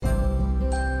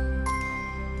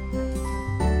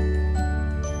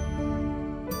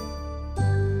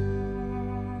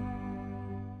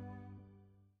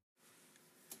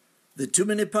The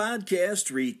 2-Minute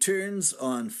Podcast returns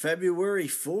on February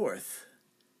 4th.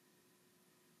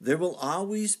 There will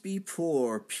always be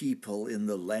poor people in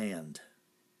the land.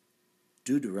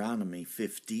 Deuteronomy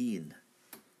 15.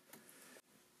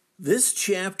 This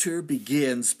chapter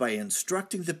begins by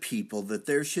instructing the people that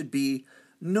there should be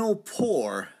no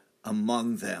poor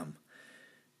among them.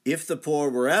 If the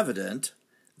poor were evident,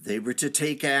 they were to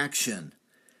take action.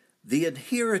 The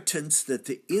inheritance that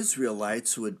the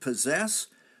Israelites would possess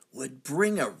would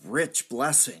bring a rich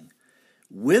blessing.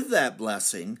 With that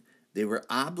blessing, they were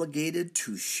obligated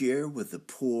to share with the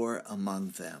poor among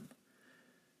them.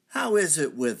 How is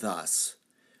it with us?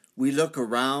 We look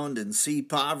around and see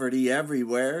poverty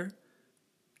everywhere.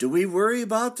 Do we worry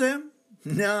about them?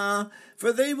 Nah,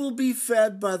 for they will be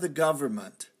fed by the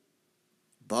government.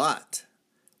 But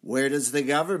where does the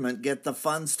government get the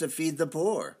funds to feed the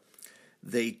poor?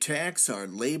 They tax our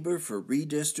labor for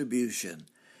redistribution.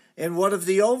 And what of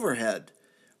the overhead?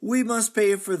 We must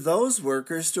pay for those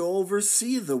workers to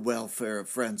oversee the welfare of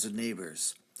friends and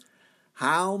neighbors.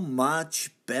 How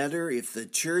much better if the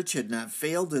church had not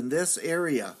failed in this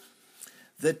area.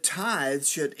 The tithes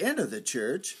should enter the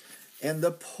church, and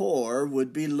the poor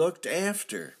would be looked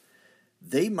after.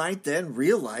 They might then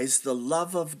realize the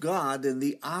love of God, and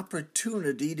the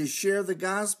opportunity to share the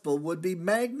gospel would be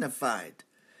magnified.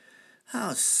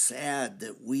 How sad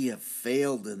that we have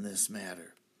failed in this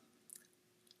matter.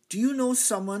 Do you know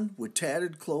someone with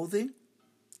tattered clothing?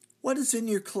 What is in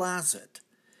your closet?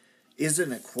 Is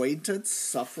an acquaintance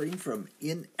suffering from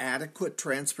inadequate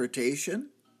transportation?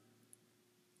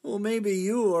 Well, maybe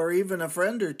you or even a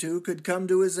friend or two could come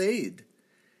to his aid.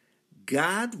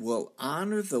 God will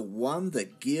honor the one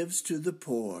that gives to the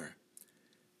poor.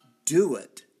 Do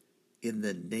it in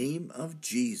the name of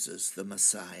Jesus, the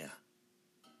Messiah.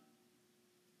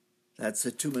 That's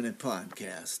a 2-Minute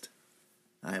Podcast.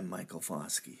 I'm Michael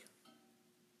Foskey.